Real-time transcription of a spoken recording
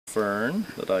Fern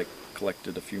that I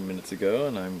collected a few minutes ago,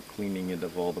 and I'm cleaning it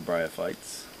of all the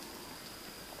bryophytes.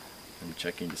 I'm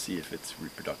checking to see if it's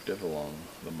reproductive along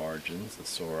the margins, the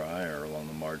sori, or along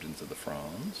the margins of the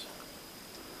fronds.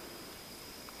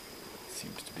 It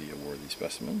seems to be a worthy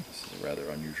specimen. This is a rather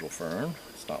unusual fern.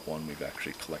 It's not one we've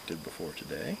actually collected before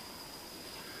today.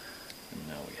 And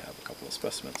now we have a couple of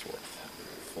specimens worth.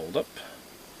 Fold up,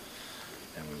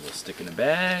 and we will stick in a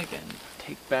bag and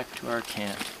take back to our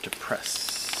camp to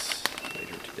press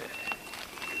later today.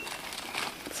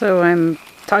 So I'm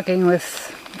talking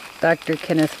with Dr.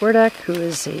 Kenneth Wurdack, who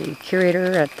is a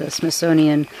curator at the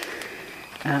Smithsonian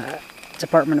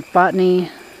Department of Botany,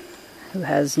 who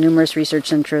has numerous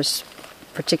research interests,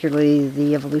 particularly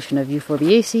the evolution of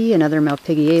Euphorbiaceae and other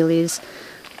Malpighiales,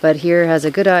 but here has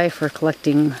a good eye for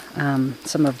collecting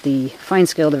some of the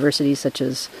fine-scale diversity, such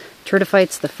as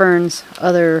pteridophytes, the ferns,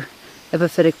 other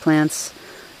epiphytic plants,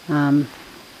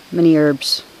 many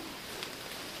herbs,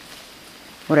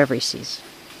 whatever he sees.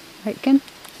 Right, Ken?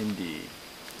 Indeed.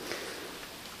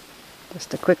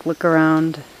 Just a quick look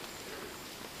around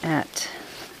at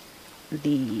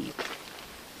the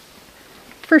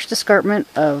first escarpment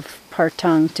of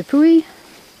Partang Tepui.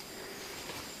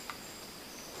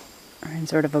 We're in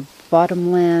sort of a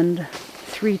bottomland,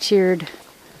 three-tiered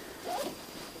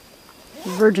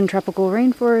virgin tropical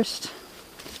rainforest.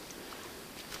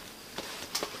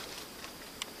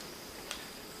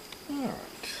 Alright.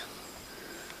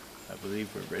 I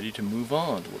believe we're ready to move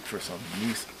on to look for some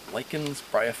new lichens,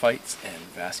 bryophytes, and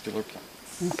vascular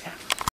plants. Okay.